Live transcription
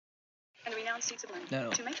and the renowned seats of learning, No.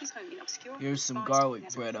 to make his home in obscure, Here's some despised garlic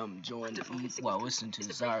Nazareth. bread I'm enjoying to eat while listening to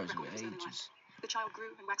Desires with Ages. The child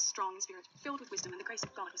grew and waxed strong in spirit, filled with wisdom, and the grace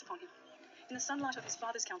of God was upon him. In the sunlight of his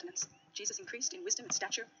father's countenance, Jesus increased in wisdom and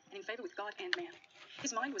stature, and in favor with God and man.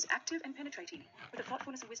 His mind was active and penetrating, with a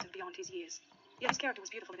thoughtfulness and wisdom beyond his years. Yet his character was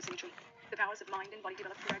beautiful in its symmetry. The powers of mind and body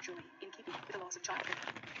developed gradually, in keeping with the laws of childhood.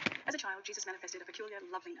 As a child, Jesus manifested a peculiar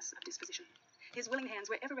loveliness of disposition. His willing hands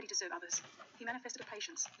were ever ready to serve others. He manifested a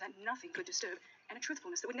patience that nothing could disturb, and a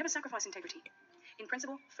truthfulness that would never sacrifice integrity. In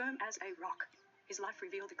principle, firm as a rock, his life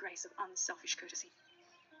revealed the grace of unselfish courtesy.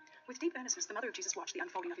 With deep earnestness, the mother of Jesus watched the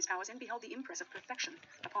unfolding of his powers and beheld the impress of perfection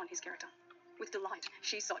upon his character. With delight,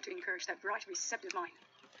 she sought to encourage that bright, receptive mind.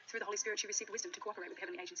 Through the Holy Spirit, she received wisdom to cooperate with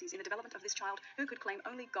heavenly agencies in the development of this child who could claim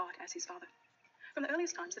only God as his father. From the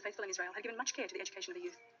earliest times, the faithful in Israel had given much care to the education of the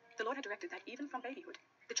youth. The Lord had directed that even from babyhood,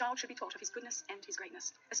 the child should be taught of his goodness and his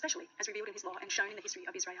greatness, especially as revealed in his law and shown in the history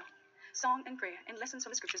of Israel. Song and prayer and lessons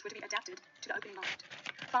from the scriptures were to be adapted to the opening mind.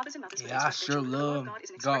 Fathers and mothers were to I instruct their sure children that the law love of God is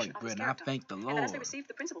an garlic expression of bread, his and I character, thank the and that as they Lord. received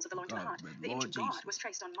the principles of the law into the Garlic heart, bread, the image Lord of God Jesus. was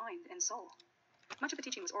traced on mind and soul. Much of the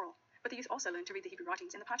teaching was oral, but the youth also learned to read the Hebrew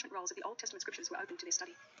writings, and the parchment rolls of the Old Testament scriptures were open to their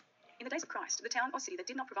study. In the days of Christ, the town or city that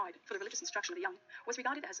did not provide for the religious instruction of the young was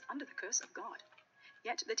regarded as under the curse of God.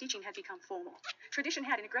 Yet the teaching had become formal. Tradition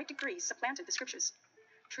had, in a great degree, supplanted the scriptures.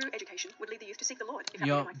 True education would lead the youth to seek the Lord. If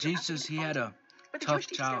Yo, Jesus, he had a but the tough Jewish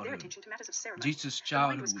teachers gave their childhood. attention to matters of ceremony. Jesus' The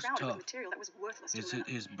mind childhood was was crowded with tough. material that was worthless to His, the learner,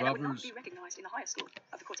 his and that would not brothers be recognized in the higher school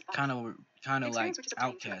of the courts of kind Bible. of The like experience which is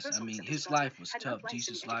obtained from the outcasts. I personal mean, acceptance his of God's life word was had no tough. place in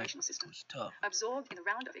Jesus' the life educational system. was tough. Absorbed in the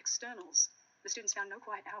round of externals, the students found no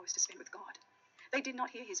quiet hours to spend with God. They did not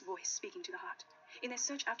hear his voice speaking to the heart. In their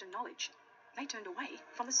search after knowledge, they turned away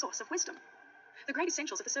from the source of wisdom. The great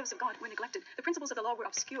essentials of the service of God were neglected. The principles of the law were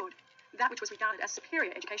obscured. That which was regarded as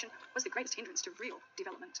superior education was the greatest hindrance to real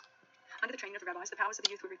development. Under the training of the rabbis, the powers of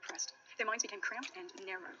the youth were repressed. Their minds became cramped and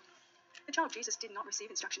narrow. The child Jesus did not receive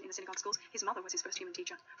instruction in the synagogue schools. His mother was his first human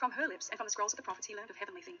teacher. From her lips and from the scrolls of the prophets, he learned of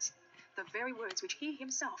heavenly things. The very words which he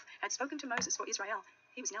himself had spoken to Moses for Israel,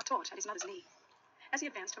 he was now taught at his mother's knee. As he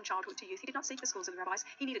advanced from childhood to youth, he did not seek the schools of the rabbis.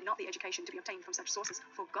 He needed not the education to be obtained from such sources,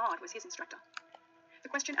 for God was his instructor. The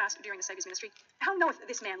question asked during the Saviour's ministry, "How knoweth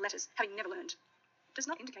this man letters, having never learned?" does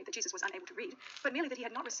not indicate that Jesus was unable to read, but merely that he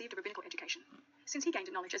had not received a rabbinical education. Since he gained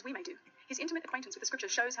knowledge as we may do, his intimate acquaintance with the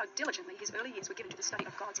scriptures shows how diligently his early years were given to the study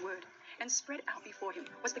of God's word, and spread out before him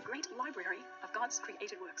was the great library of God's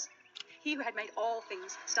created works. He who had made all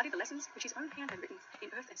things studied the lessons which his own hand had written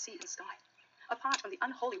in earth and sea and sky. Apart from the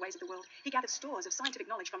unholy ways of the world, he gathered stores of scientific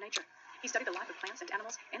knowledge from nature. He studied the life of plants and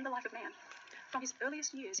animals and the life of man. From his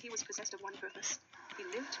earliest years, he was possessed of one purpose. He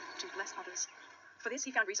lived to bless others. For this,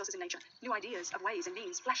 he found resources in nature. New ideas of ways and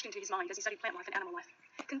means flashed into his mind as he studied plant life and animal life.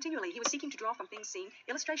 Continually, he was seeking to draw from things seen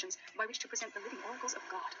illustrations by which to present the living oracles of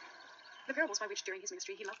God. The parables by which, during his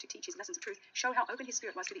ministry, he loved to teach his lessons of truth show how open his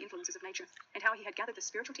spirit was to the influences of nature, and how he had gathered the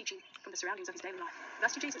spiritual teaching from the surroundings of his daily life.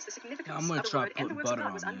 Thus, to Jesus, the significance of the word and the words of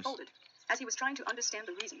God was unfolded, as he was trying to understand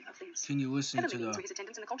the reason of things. Can you listen to Heavenly the were his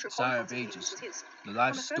attendance, and the culture of Desire holy of thoughts and Ages, was his. the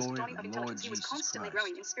life From the first story dawning of of the Lord intelligence, he was Jesus constantly Christ?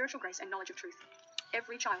 growing in spiritual grace and knowledge of truth.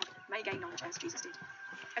 Every child may gain knowledge as Jesus did.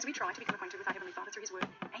 As we try to become acquainted with our Heavenly Father through his word,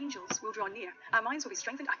 angels will draw near, our minds will be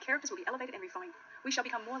strengthened, our characters will be elevated and refined. We shall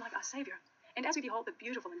become more like our Savior. And as we behold the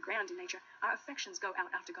beautiful and grand in nature, our affections go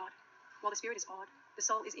out after God. While the spirit is awed, the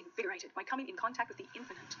soul is invigorated by coming in contact with the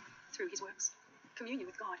infinite through his works. Communion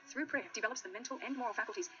with God through prayer develops the mental and moral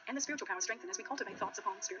faculties, and the spiritual powers strengthen as we cultivate thoughts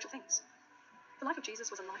upon spiritual things. The life of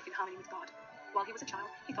Jesus was a life in harmony with God. While he was a child,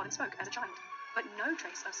 he thought and spoke as a child, but no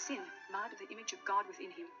trace of sin marred the image of God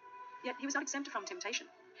within him. Yet he was not exempt from temptation.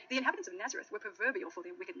 The inhabitants of Nazareth were proverbial for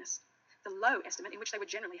their wickedness. The low estimate in which they were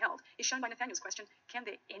generally held is shown by Nathanael's question, "Can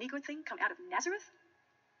there any good thing come out of Nazareth?"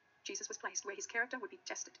 Jesus was placed where his character would be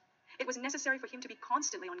tested. It was necessary for him to be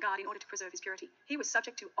constantly on guard in order to preserve his purity. He was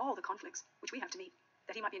subject to all the conflicts which we have to meet,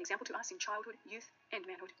 that he might be an example to us in childhood, youth, and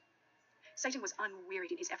manhood. Satan was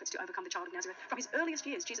unwearied in his efforts to overcome the child of Nazareth. From his earliest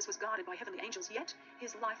years, Jesus was guarded by heavenly angels, yet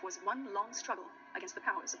his life was one long struggle against the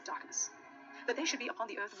powers of darkness. That there should be upon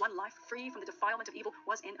the earth one life free from the defilement of evil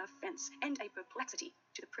was an offense and a perplexity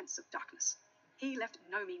to the prince of darkness. He left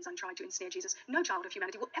no means untried to ensnare Jesus. No child of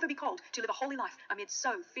humanity will ever be called to live a holy life amid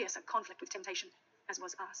so fierce a conflict with temptation as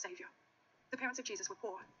was our Savior. The parents of Jesus were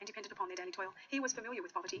poor and dependent upon their daily toil. He was familiar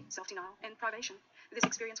with poverty, self-denial, and privation. This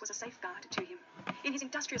experience was a safeguard to him. In his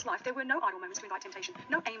industrious life, there were no idle moments to invite temptation.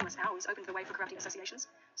 No aimless hours opened the way for corrupting associations.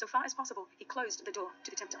 So far as possible, he closed the door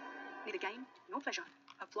to the tempter. Neither gain nor pleasure,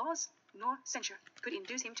 applause nor censure could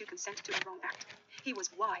induce him to consent to a wrong act. He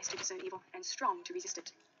was wise to discern evil and strong to resist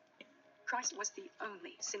it. Christ was the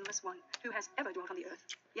only sinless one who has ever dwelt on the earth.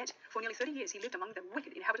 Yet, for nearly 30 years, he lived among the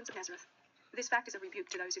wicked inhabitants of Nazareth. This fact is a rebuke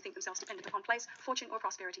to those who think themselves dependent upon place, fortune, or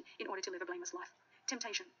prosperity in order to live a blameless life.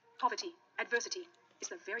 Temptation, poverty, adversity is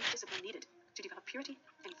the very discipline needed to develop purity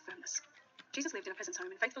and firmness. Jesus lived in a peasant's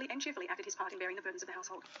home and faithfully and cheerfully acted his part in bearing the burdens of the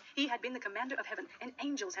household. He had been the commander of heaven, and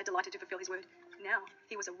angels had delighted to fulfill his word. Now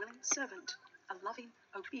he was a willing servant, a loving,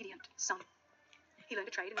 obedient son. He learned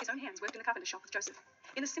a trade and with his own hands worked in the carpenter's shop with Joseph.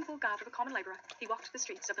 In the simple garb of a common labourer, he walked the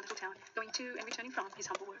streets of the little town, going to and returning from his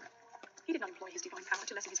humble work. He did not employ his divine power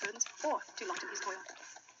to lessen his burdens or to lighten his toil.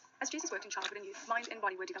 As Jesus worked in childhood and youth, mind and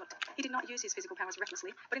body were developed. He did not use his physical powers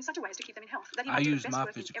recklessly, but in such a way as to keep them in health, that he might do the best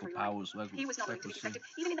work in every line. He was not only to be perfected,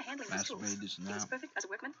 even in the handling of his tools. He was perfect as a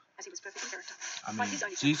workman, as he was perfect in character. I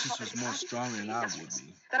mean, Jesus was more strong than I would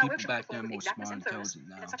be. People back then were more smart and intelligent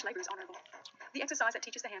now. And that such labor is honorable. The exercise that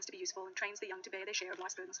teaches the hands to be useful and trains the young to bear their share of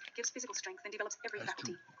life's burdens gives physical strength and develops every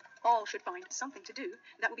faculty. All should find something to do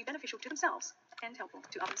that will be beneficial to themselves and helpful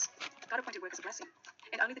to others. God appointed work as a blessing,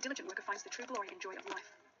 and only the diligent worker finds the true glory and joy of life.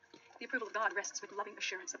 The approval of God rests with loving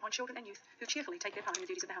assurance upon children and youth who cheerfully take their part in the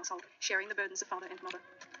duties of the household, sharing the burdens of father and mother.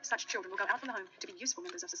 Such children will go out from the home to be useful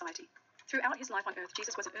members of society. Throughout his life on earth,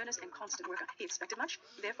 Jesus was an earnest and constant worker. He expected much,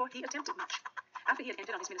 therefore he attempted much. After he had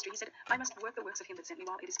entered on his ministry, he said, I must work the works of him that sent me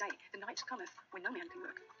while it is day. The night cometh when no man can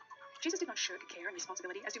work. Jesus did not shirk care and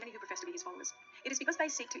responsibility, as do many who profess to be his followers. It is because they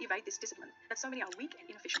seek to evade this discipline that so many are weak and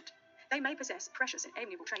inefficient. They may possess precious and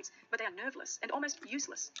amiable traits, but they are nerveless and almost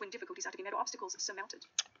useless when difficulties are to be met or obstacles surmounted.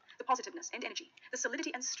 The positiveness and energy, the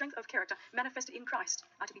solidity and strength of character manifested in Christ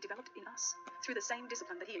are to be developed in us through the same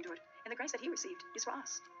discipline that he endured, and the grace that he received is for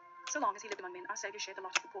us. So long as he lived among men, our Saviour shared the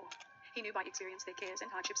lot of the poor. He knew by experience their cares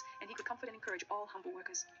and hardships, and he could comfort and encourage all humble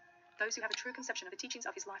workers. Those who have a true conception of the teachings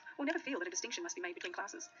of his life will never feel that a distinction must be made between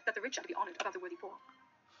classes, that the rich are to be honoured above the worthy poor.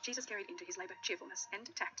 Jesus carried into his labour cheerfulness and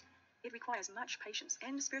tact. It requires much patience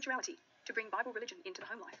and spirituality to bring Bible religion into the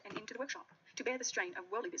home life and into the workshop, to bear the strain of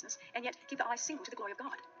worldly business, and yet keep the eye single to the glory of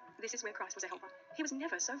God. This is where Christ was a helper. He was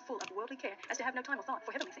never so full of worldly care as to have no time or thought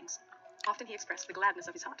for heavenly things. Often he expressed the gladness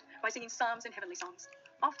of his heart by singing psalms and heavenly songs.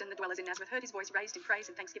 Often the dwellers in Nazareth heard his voice raised in praise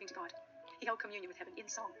and thanksgiving to God. He held communion with heaven in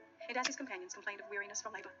song, and as his companions complained of weariness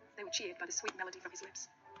from labour, they were cheered by the sweet melody from his lips.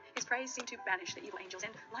 His praise seemed to banish the evil angels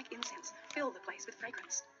and, like incense, fill the place with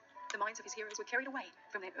fragrance. The minds of his hearers were carried away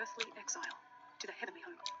from their earthly exile to the heavenly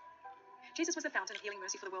home. Jesus was the fountain of healing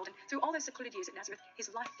mercy for the world, and through all those secluded years at Nazareth,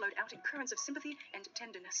 his life flowed out in currents of sympathy and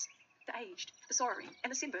tenderness. The aged, the sorrowing, and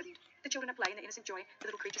the sin-burdened, the children at play and the innocent joy, the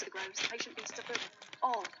little creatures of the groves, the patient beasts of burden,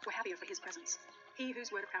 all were happier for his presence. He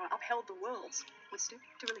whose word of power upheld the worlds would stoop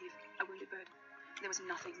to relieve a wounded bird. There was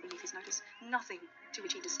nothing beneath his notice, nothing to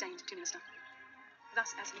which he disdained to minister.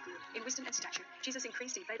 Thus, as he grew in wisdom and stature, Jesus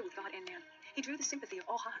increased in favour with God and man. He drew the sympathy of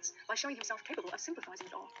all hearts by showing himself capable of sympathizing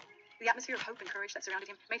with all. The atmosphere of hope and courage that surrounded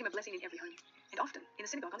him made him a blessing in every home. And often, in the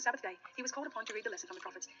synagogue on the Sabbath day, he was called upon to read the lesson from the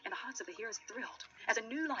prophets, and the hearts of the hearers thrilled as a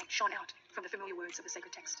new light shone out from the familiar words of the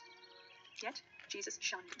sacred text. Yet, Jesus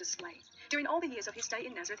shunned display. During all the years of his stay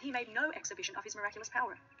in Nazareth, he made no exhibition of his miraculous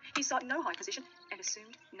power. He sought no high position and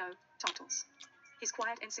assumed no titles. His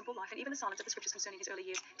quiet and simple life, and even the silence of the scriptures concerning his early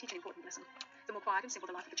years, teach an important lesson. The more quiet and simple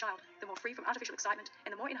the life of a child, the more free from artificial excitement,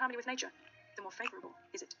 and the more in harmony with nature, the more favourable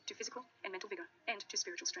is it to physical and mental vigour and to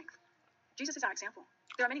spiritual strength. Jesus is our example.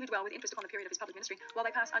 There are many who dwell with interest upon the period of his public ministry, while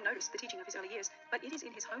they pass unnoticed the teaching of his early years, but it is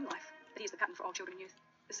in his home life that he is the pattern for all children and youth.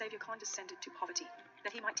 The Saviour condescended to poverty,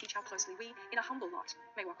 that he might teach how closely we, in a humble lot,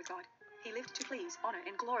 may walk with God. He lived to please, honour,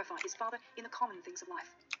 and glorify his Father in the common things of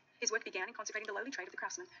life. His work began in consecrating the lowly trade of the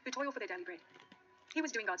craftsmen who toil for their daily bread. He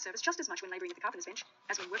was doing God's service just as much when labouring at the carpenter's bench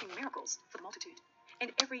as when working miracles for the multitude. And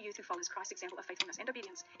every youth who follows Christ's example of faithfulness and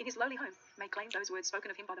obedience in his lowly home may claim those words spoken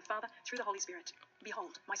of him by the Father through the Holy Spirit.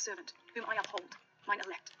 Behold, my servant, whom I uphold, mine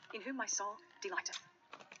elect, in whom my soul delighteth.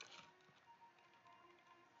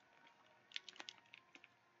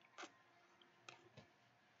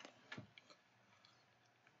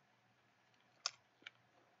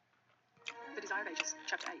 The Desire of Ages,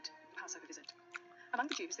 Chapter 8, Passover Visit. Among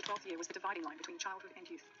the Jews, the 12th year was the dividing line between childhood and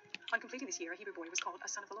youth. On completing this year, a Hebrew boy was called a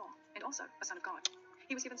son of the law, and also a son of God.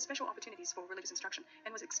 He was given special opportunities for religious instruction,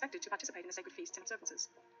 and was expected to participate in the sacred feasts and observances.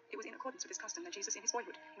 It was in accordance with this custom that Jesus, in his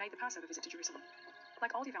boyhood, made the Passover visit to Jerusalem.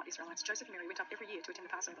 Like all devout Israelites, Joseph and Mary went up every year to attend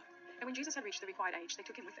the Passover, and when Jesus had reached the required age, they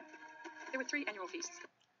took him with them. There were 3 annual feasts.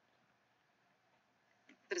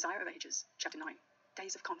 The Desire of Ages, Chapter 9,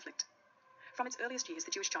 Days of Conflict. From its earliest years,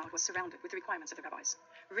 the Jewish child was surrounded with the requirements of the rabbis.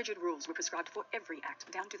 Rigid rules were prescribed for every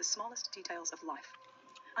act, down to the smallest details of life.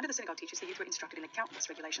 Under the synagogue teachers, the youth were instructed in the countless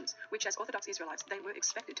regulations, which as Orthodox Israelites they were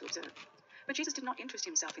expected to observe. But Jesus did not interest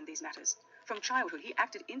himself in these matters. From childhood, he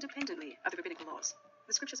acted independently of the rabbinical laws.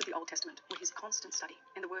 The scriptures of the Old Testament were his constant study,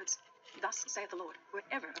 and the words, "Thus saith the Lord," were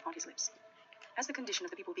ever upon his lips. As the condition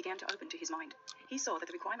of the people began to open to his mind, he saw that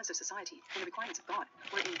the requirements of society and the requirements of God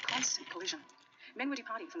were in constant collision. Men were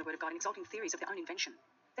departing from the word of God and exalting theories of their own invention.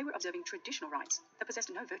 They were observing traditional rites that possessed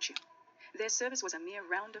no virtue. Their service was a mere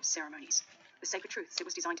round of ceremonies. The sacred truths it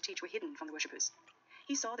was designed to teach were hidden from the worshippers.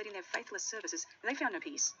 He saw that in their faithless services, they found no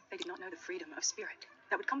peace. They did not know the freedom of spirit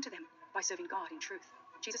that would come to them by serving God in truth.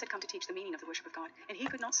 Jesus had come to teach the meaning of the worship of God, and he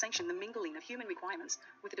could not sanction the mingling of human requirements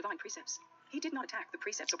with the divine precepts. He did not attack the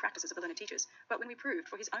precepts or practices of the learned teachers, but when reproved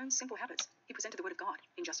for his own simple habits, he presented the word of God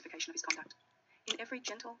in justification of his conduct. In every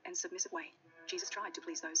gentle and submissive way, Jesus tried to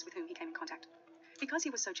please those with whom he came in contact. Because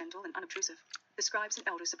he was so gentle and unobtrusive, the scribes and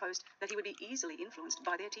elders supposed that he would be easily influenced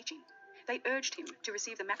by their teaching. They urged him to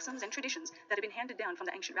receive the maxims and traditions that had been handed down from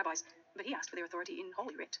the ancient rabbis, but he asked for their authority in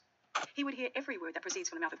Holy Writ. He would hear every word that proceeds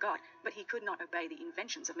from the mouth of God, but he could not obey the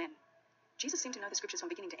inventions of men. Jesus seemed to know the scriptures from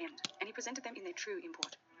beginning to end, and he presented them in their true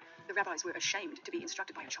import. The rabbis were ashamed to be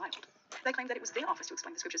instructed by a child. They claimed that it was their office to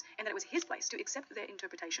explain the scriptures, and that it was his place to accept their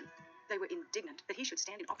interpretation. They were indignant that he should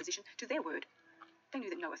stand in opposition to their word. They knew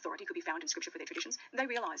that no authority could be found in scripture for their traditions. They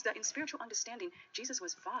realized that in spiritual understanding, Jesus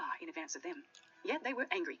was far in advance of them. Yet they were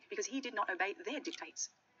angry because he did not obey their dictates.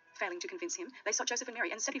 Failing to convince him, they sought Joseph and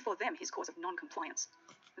Mary and set before them his cause of non-compliance.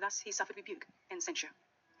 Thus he suffered rebuke and censure.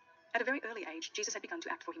 At a very early age, Jesus had begun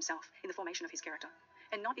to act for himself in the formation of his character,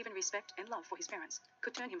 and not even respect and love for his parents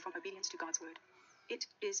could turn him from obedience to God's word. "It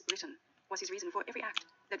is written" was his reason for every act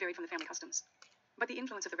that varied from the family customs. But the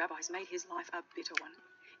influence of the rabbis made his life a bitter one.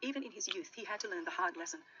 Even in his youth, he had to learn the hard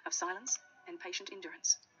lesson of silence and patient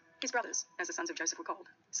endurance. His brothers, as the sons of Joseph were called,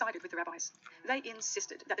 sided with the rabbis. They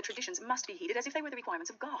insisted that the traditions must be heeded as if they were the requirements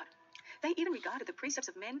of God. They even regarded the precepts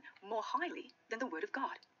of men more highly than the word of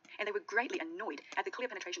God, and they were greatly annoyed at the clear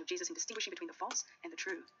penetration of Jesus in distinguishing between the false and the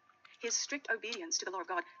true. His strict obedience to the law of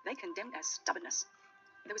God they condemned as stubbornness.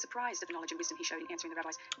 They were surprised at the knowledge and wisdom he showed in answering the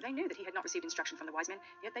rabbis. They knew that he had not received instruction from the wise men,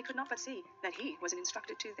 yet they could not but see that he was an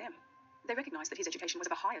instructor to them. They recognized that his education was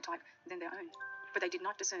of a higher type than their own, but they did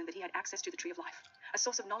not discern that he had access to the tree of life, a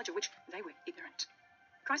source of knowledge of which they were ignorant.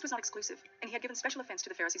 Christ was not exclusive, and he had given special offense to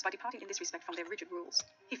the Pharisees by departing in this respect from their rigid rules.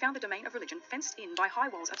 He found the domain of religion fenced in by high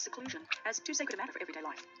walls of seclusion as too sacred a matter for everyday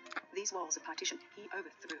life. These walls of partition he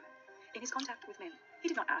overthrew. In his contact with men, he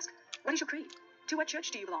did not ask, "What is your creed? To what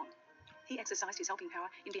church do you belong?" He exercised his helping power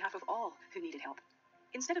in behalf of all who needed help.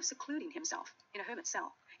 Instead of secluding himself in a hermit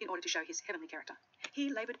cell in order to show his heavenly character, he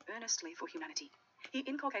labored earnestly for humanity. He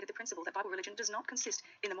inculcated the principle that Bible religion does not consist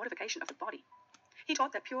in the mortification of the body. He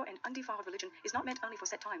taught that pure and undefiled religion is not meant only for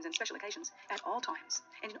set times and special occasions. At all times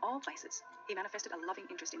and in all places, he manifested a loving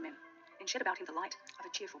interest in men and shed about him the light of a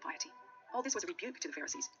cheerful piety. All this was a rebuke to the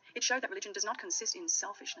Pharisees. It showed that religion does not consist in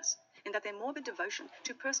selfishness, and that their morbid devotion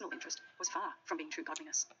to personal interest was far from being true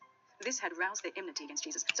godliness. This had roused their enmity against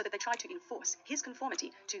Jesus, so that they tried to enforce his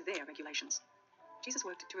conformity to their regulations. Jesus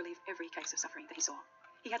worked to relieve every case of suffering that he saw.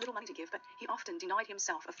 He had little money to give, but he often denied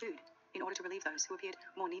himself of food in order to relieve those who appeared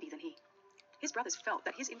more needy than he. His brothers felt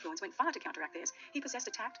that his influence went far to counteract theirs. He possessed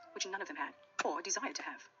a tact which none of them had, or desired to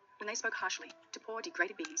have. When they spoke harshly to poor,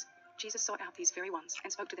 degraded beings, Jesus sought out these very ones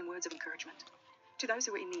and spoke to them words of encouragement. To those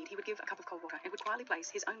who were in need, he would give a cup of cold water and would quietly place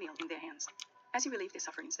his own meal in their hands. As he relieved their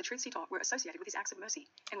sufferings, the truths he taught were associated with his acts of mercy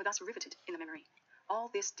and were thus riveted in the memory. All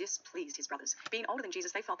this displeased his brothers. Being older than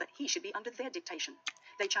Jesus, they felt that he should be under their dictation.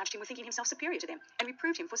 They charged him with thinking himself superior to them and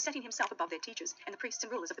reproved him for setting himself above their teachers and the priests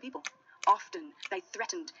and rulers of the people. Often they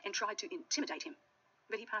threatened and tried to intimidate him,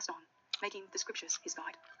 but he passed on, making the scriptures his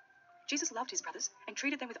guide. Jesus loved his brothers and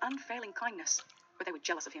treated them with unfailing kindness, but they were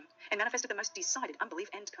jealous of him and manifested the most decided unbelief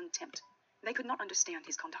and contempt. They could not understand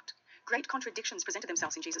his conduct. Great contradictions presented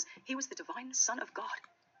themselves in Jesus. He was the divine Son of God,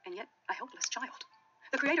 and yet a helpless child.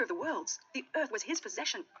 The creator of the worlds, the earth was his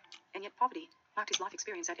possession, and yet poverty marked his life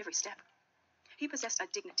experience at every step. He possessed a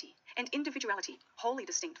dignity and individuality wholly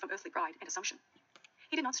distinct from earthly pride and assumption.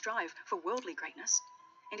 He did not strive for worldly greatness,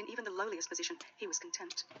 and in even the lowliest position he was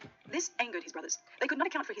content. This angered his brothers. They could not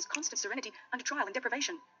account for his constant serenity under trial and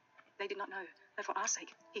deprivation. They did not know that for our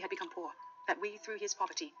sake he had become poor, that we through his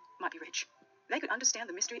poverty might be rich. They could understand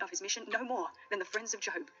the mystery of his mission no more than the friends of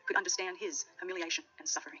Job could understand his humiliation and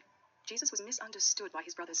suffering. Jesus was misunderstood by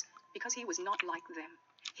his brothers because he was not like them.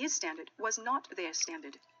 His standard was not their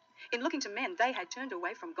standard. In looking to men, they had turned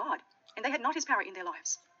away from God, and they had not his power in their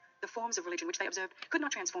lives. The forms of religion which they observed could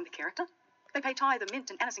not transform their character. They paid tithe of mint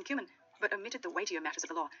and anise and cumin, but omitted the weightier matters of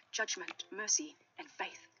the law, judgment, mercy, and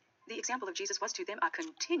faith. The example of Jesus was to them a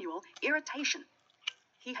continual irritation.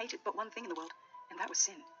 He hated but one thing in the world, and that was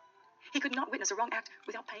sin. He could not witness a wrong act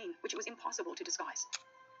without pain, which it was impossible to disguise.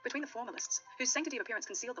 Between the formalists, whose sanctity of appearance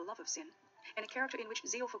concealed the love of sin, and a character in which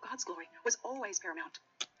zeal for God's glory was always paramount,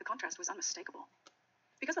 the contrast was unmistakable.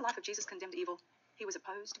 Because the life of Jesus condemned evil, he was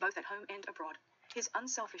opposed both at home and abroad. His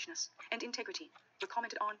unselfishness and integrity were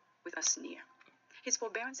commented on with a sneer. His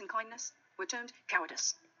forbearance and kindness were termed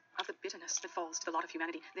cowardice. Of the bitterness that falls to the lot of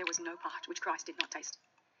humanity, there was no part which Christ did not taste.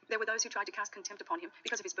 There were those who tried to cast contempt upon him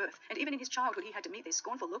because of his birth, and even in his childhood he had to meet their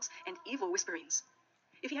scornful looks and evil whisperings.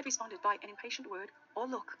 If he had responded by an impatient word or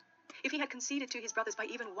look, if he had conceded to his brothers by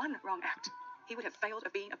even one wrong act, he would have failed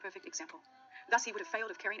of being a perfect example. Thus he would have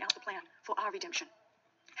failed of carrying out the plan for our redemption.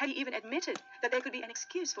 Had he even admitted that there could be an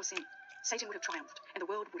excuse for sin, Satan would have triumphed, and the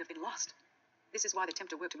world would have been lost. This is why the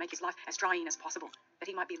tempter worked to make his life as trying as possible, that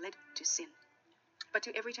he might be led to sin. But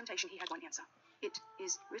to every temptation he had one answer. It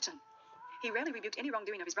is written. He rarely rebuked any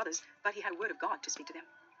wrongdoing of his brothers, but he had a word of God to speak to them.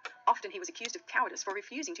 Often he was accused of cowardice for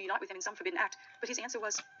refusing to unite with them in some forbidden act, but his answer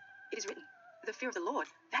was, it is written. The fear of the Lord,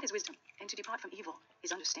 that is wisdom, and to depart from evil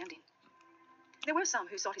is understanding. There were some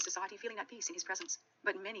who sought his society feeling at peace in his presence,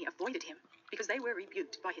 but many avoided him because they were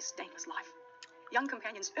rebuked by his stainless life. Young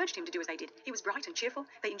companions urged him to do as they did. He was bright and cheerful,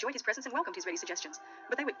 they enjoyed his presence and welcomed his ready suggestions,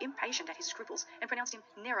 but they were impatient at his scruples and pronounced him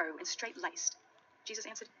narrow and straight-laced. Jesus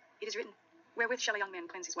answered, it is written, wherewith shall a young man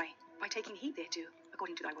cleanse his way? By taking heed thereto,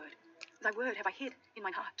 according to thy word. Thy word have I hid in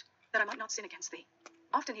mine heart, that I might not sin against thee.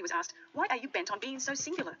 Often he was asked, why are you bent on being so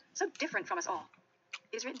singular, so different from us all?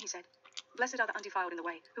 It is written, he said, blessed are the undefiled in the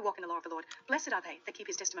way, who walk in the law of the Lord. Blessed are they that keep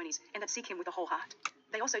his testimonies, and that seek him with the whole heart.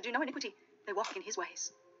 They also do no iniquity, they walk in his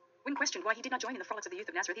ways. When questioned why he did not join in the frolics of the youth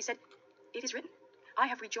of Nazareth, he said, it is written, I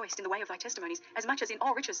have rejoiced in the way of thy testimonies, as much as in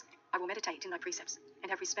all riches. I will meditate in thy precepts, and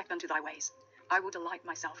have respect unto thy ways. I will delight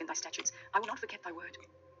myself in thy statutes. I will not forget thy word.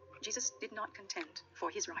 Jesus did not contend for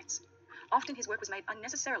his rights. Often his work was made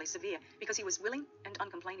unnecessarily severe, because he was willing and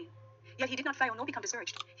uncomplaining. Yet he did not fail nor become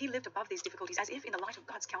discouraged. He lived above these difficulties as if in the light of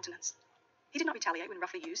God's countenance. He did not retaliate when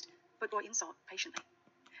roughly used, but bore insult patiently.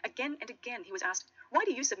 Again and again he was asked, why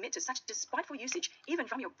do you submit to such despiteful usage, even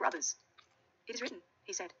from your brothers? It is written,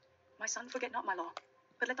 he said, my son, forget not my law,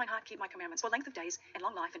 but let thine heart keep my commandments. For length of days and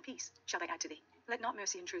long life and peace shall they add to thee. Let not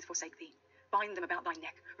mercy and truth forsake thee. Bind them about thy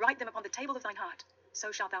neck, write them upon the table of thine heart.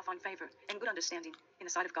 So shalt thou find favor and good understanding in the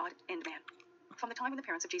sight of God and man. From the time when the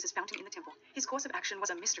parents of Jesus found him in the temple, his course of action was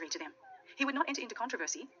a mystery to them. He would not enter into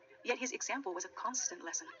controversy, yet his example was a constant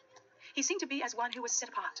lesson. He seemed to be as one who was set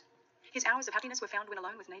apart. His hours of happiness were found when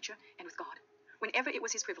alone with nature and with God. Whenever it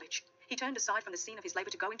was his privilege, he turned aside from the scene of his labor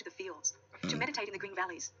to go into the fields, to meditate in the green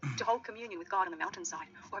valleys, to hold communion with God on the mountainside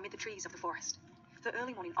or amid the trees of the forest. The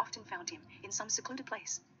early morning often found him in some secluded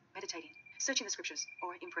place, meditating, searching the scriptures,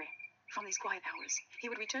 or in prayer. From these quiet hours, he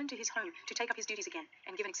would return to his home to take up his duties again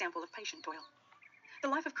and give an example of patient toil. The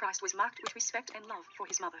life of Christ was marked with respect and love for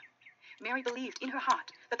his mother. Mary believed in her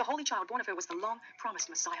heart that the holy child born of her was the long-promised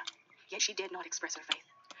Messiah, yet she dared not express her faith.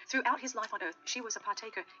 Throughout his life on earth, she was a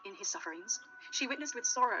partaker in his sufferings. She witnessed with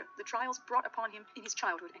sorrow the trials brought upon him in his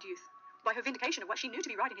childhood and youth. By her vindication of what she knew to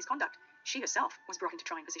be right in his conduct, she herself was brought into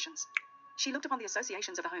trying positions. She looked upon the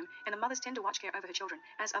associations of a home and the mother's tender watch care over her children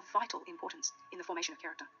as of vital importance in the formation of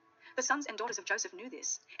character. The sons and daughters of Joseph knew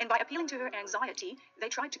this, and by appealing to her anxiety, they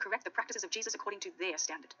tried to correct the practices of Jesus according to their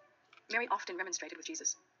standard. Mary often remonstrated with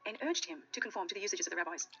Jesus and urged him to conform to the usages of the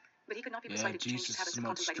rabbis, but he could not be persuaded to change his habits of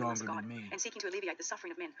contemplating the words of God and seeking to alleviate the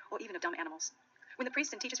suffering of men or even of dumb animals. When the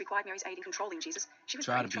priests and teachers required Mary's aid in controlling Jesus, she was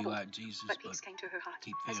very troubled, like Jesus, but peace came to her heart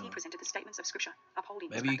as he presented the statements of Scripture, upholding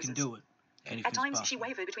his maybe practices. you can do it. At times she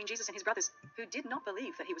wavered between Jesus and his brothers, who did not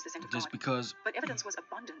believe that he was the sent of God, but evidence was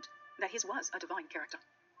abundant that his was a divine character.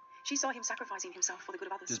 She saw him sacrificing himself for the good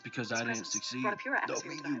of others. Just because I didn't succeed, brought a purer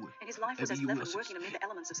atmosphere into her, and his life was as leaven working amid the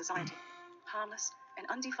elements of society. Harmless and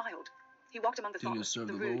undefiled, he walked among the thoughtless, the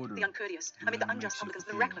rude, the uncourteous, amid the unjust publicans,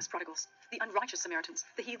 the reckless prodigals, the unrighteous Samaritans,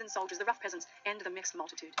 the heathen soldiers, the rough peasants, and the mixed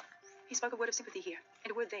multitude. He spoke a word of sympathy here,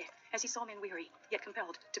 and a word there, as he saw men weary, yet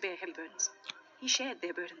compelled to bear heavy burdens. He shared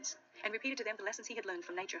their burdens, and repeated to them the lessons he had learned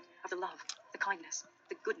from nature of the love, the kindness,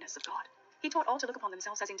 the goodness of God. He taught all to look upon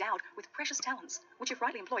themselves as endowed with precious talents, which if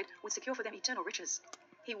rightly employed, would secure for them eternal riches.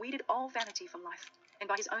 He weeded all vanity from life, and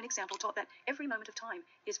by his own example taught that every moment of time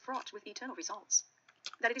is fraught with eternal results,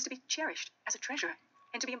 that it is to be cherished as a treasure,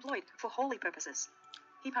 and to be employed for holy purposes.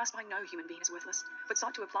 He passed by no human being as worthless, but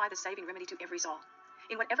sought to apply the saving remedy to every soul.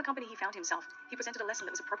 In whatever company he found himself, he presented a lesson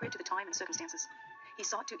that was appropriate to the time and circumstances. He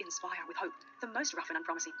sought to inspire with hope the most rough and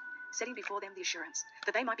unpromising, setting before them the assurance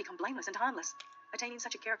that they might become blameless and harmless, attaining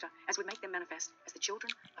such a character as would make them manifest as the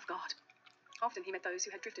children of God. Often he met those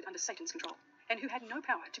who had drifted under Satan's control, and who had no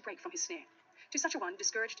power to break from his snare. To such a one,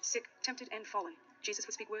 discouraged, sick, tempted, and fallen, Jesus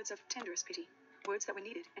would speak words of tenderest pity, words that were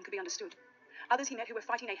needed and could be understood. Others he met who were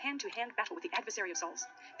fighting a hand-to-hand battle with the adversary of souls.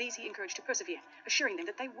 These he encouraged to persevere, assuring them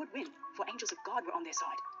that they would win, for angels of God were on their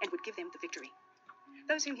side and would give them the victory.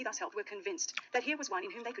 Those whom he thus helped were convinced that here was one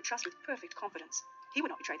in whom they could trust with perfect confidence. He would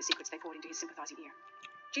not betray the secrets they poured into his sympathizing ear.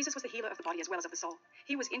 Jesus was the healer of the body as well as of the soul.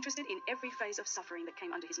 He was interested in every phase of suffering that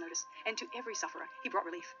came under his notice, and to every sufferer he brought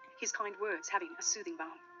relief, his kind words having a soothing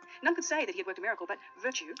balm. None could say that he had worked a miracle, but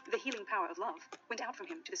virtue, the healing power of love, went out from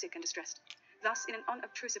him to the sick and distressed. Thus, in an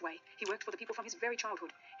unobtrusive way, he worked for the people from his very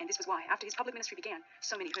childhood, and this was why, after his public ministry began,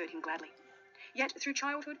 so many heard him gladly. Yet, through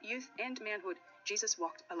childhood, youth, and manhood, Jesus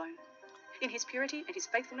walked alone. In his purity and his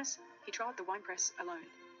faithfulness, he trod the winepress alone,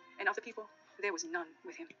 and of the people, there was none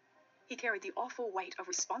with him. He carried the awful weight of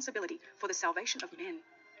responsibility for the salvation of men.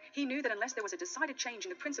 He knew that unless there was a decided change in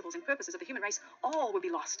the principles and purposes of the human race, all would be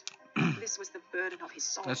lost. This was the burden of his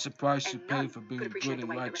soul. That's the price you pay for being a good and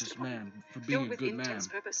righteous man, for being a good man.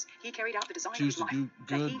 Purpose, he carried out the design Choose of his to do life,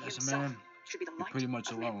 good that he as a himself man, should be the you're light pretty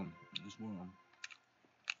much of men. alone in this world.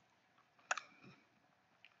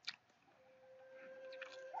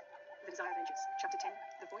 The Desire of Ages, Chapter 10,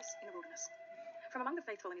 The Voice in the Wilderness. From among the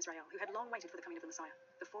faithful in Israel, who had long waited for the coming of the Messiah,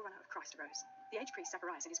 the forerunner of Christ arose. The aged priest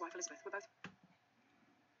Zacharias and his wife Elizabeth were both.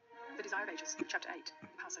 The Desire of Ages, Chapter 8,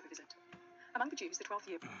 Passover Visit. Among the Jews, the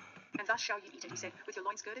 12th year. And thus shall ye eat it, he said, with your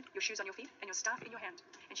loins girded, your shoes on your feet, and your staff in your hand.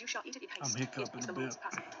 And you shall eat it in haste. It is the Lord's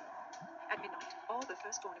Passover. At midnight, all the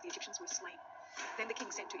firstborn of the Egyptians were slain. Then the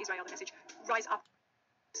king sent to Israel the message, Rise up,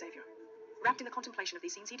 Savior. Wrapped in the contemplation of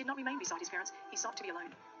these scenes, he did not remain beside his parents. He sought to be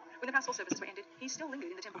alone. When the paschal services were ended, he still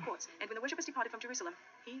lingered in the temple courts, and when the worshippers departed from Jerusalem,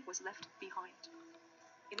 he was left behind.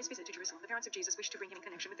 In this visit to Jerusalem, the parents of Jesus wished to bring him in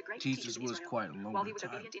connection with the great teachers in Israel. Quite alone. While he was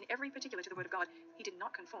obedient in every particular to the word of God, he did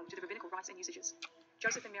not conform to the rabbinical rites and usages.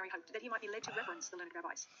 Joseph and Mary hoped that he might be led to reverence the learned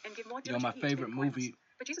rabbis and give more diligent my heed to favorite their requirements. movie.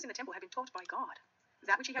 But Jesus in the temple had been taught by God.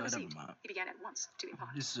 That which he had received, he began at once to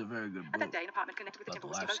impart. This is a very good book. At that day, an apartment connected with the temple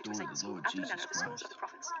was devoted to a sacred school, after the manner of the schools of the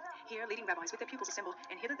prophets. Here, leading rabbis with their pupils assembled,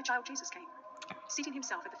 and hither the child Jesus came. Seating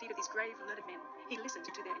himself at the feet of these grave, learned men, he listened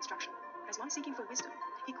to their instruction. As one seeking for wisdom,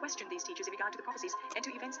 he questioned these teachers in regard to the prophecies and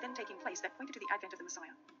to events then taking place that pointed to the advent of the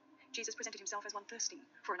Messiah. Jesus presented himself as one thirsting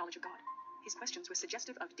for a knowledge of God. His questions were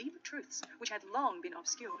suggestive of deep truths which had long been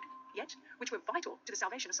obscured, yet which were vital to the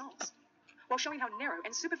salvation of souls. While showing how narrow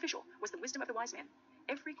and superficial was the wisdom of the wise men,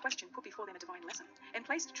 every question put before them a divine lesson and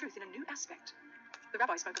placed truth in a new aspect. The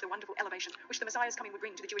rabbi spoke of the wonderful elevation which the Messiah's coming would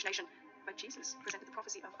bring to the Jewish nation, but Jesus presented the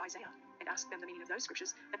prophecy of Isaiah and asked them the meaning of those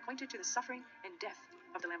scriptures that pointed to the suffering and death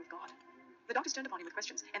of the Lamb of God. The doctors turned upon him with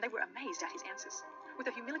questions, and they were amazed at his answers. With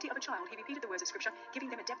the humility of a child, he repeated the words of Scripture,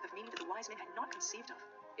 giving them a depth of meaning that the wise men had not conceived of.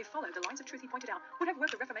 If followed, the lines of truth he pointed out would have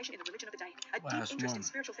worked a reformation in the religion of the day. A deep interest in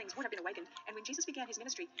spiritual things would have been awakened, and when Jesus began his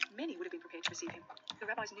ministry, many would have been prepared to receive him. The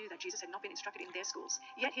rabbis knew that Jesus had not been instructed in their schools,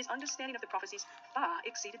 yet his understanding of the prophecies far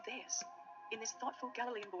exceeded theirs. In this thoughtful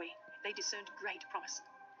Galilean boy, they discerned great promise.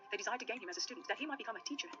 They desired to gain him as a student, that he might become a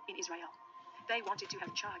teacher in Israel. They wanted to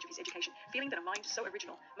have charge of his education, feeling that a mind so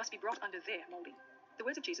original must be brought under their molding. The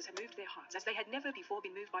words of Jesus had moved their hearts, as they had never before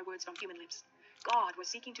been moved by words from human lips. God was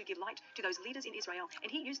seeking to give light to those leaders in Israel,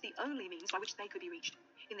 and he used the only means by which they could be reached.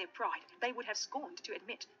 In their pride, they would have scorned to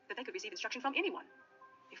admit that they could receive instruction from anyone.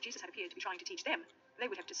 If Jesus had appeared to be trying to teach them, they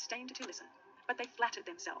would have disdained to listen. But they flattered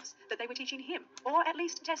themselves that they were teaching him, or at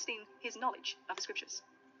least testing his knowledge of the Scriptures.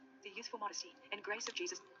 The youthful modesty and grace of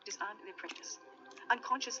Jesus disarmed their prejudice.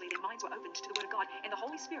 Unconsciously, their minds were opened to the Word of God, and the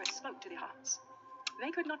Holy Spirit spoke to their hearts.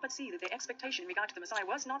 They could not but see that their expectation in regard to the Messiah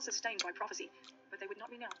was not sustained by prophecy, but they would not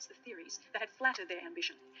renounce the theories that had flattered their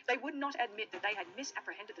ambition. They would not admit that they had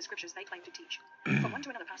misapprehended the Scriptures they claimed to teach. From one to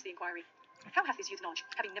another passed the inquiry, how hath this youth knowledge,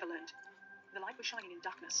 having never learned? The light was shining in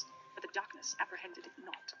darkness, but the darkness apprehended it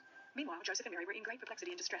not. Meanwhile, Joseph and Mary were in great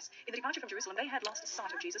perplexity and distress. In the departure from Jerusalem, they had lost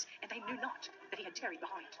sight of Jesus, and they knew not that he had tarried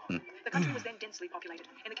behind. The country was then densely populated,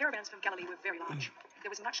 and the caravans from Galilee were very large. There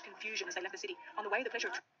was much confusion as they left the city. On the way, the pleasure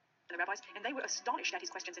of the rabbis, and they were astonished at his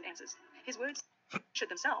questions and answers. His words should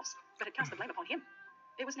themselves, but had cast the blame upon him.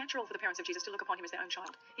 It was natural for the parents of Jesus to look upon him as their own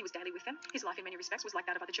child. He was daily with them. His life in many respects was like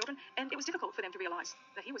that of other children, and it was difficult for them to realize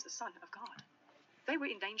that he was the Son of God. They were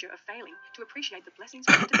in danger of failing to appreciate the blessings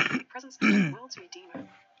of the presence of the world's Redeemer.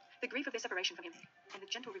 The grief of their separation from him and the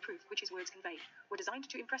gentle reproof which his words conveyed were designed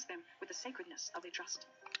to impress them with the sacredness of their trust.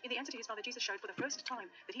 In the answer to his father, Jesus showed for the first time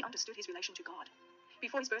that he understood his relation to God.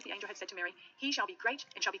 Before his birth, the angel had said to Mary, he shall be great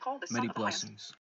and shall be called the Son of the Highest.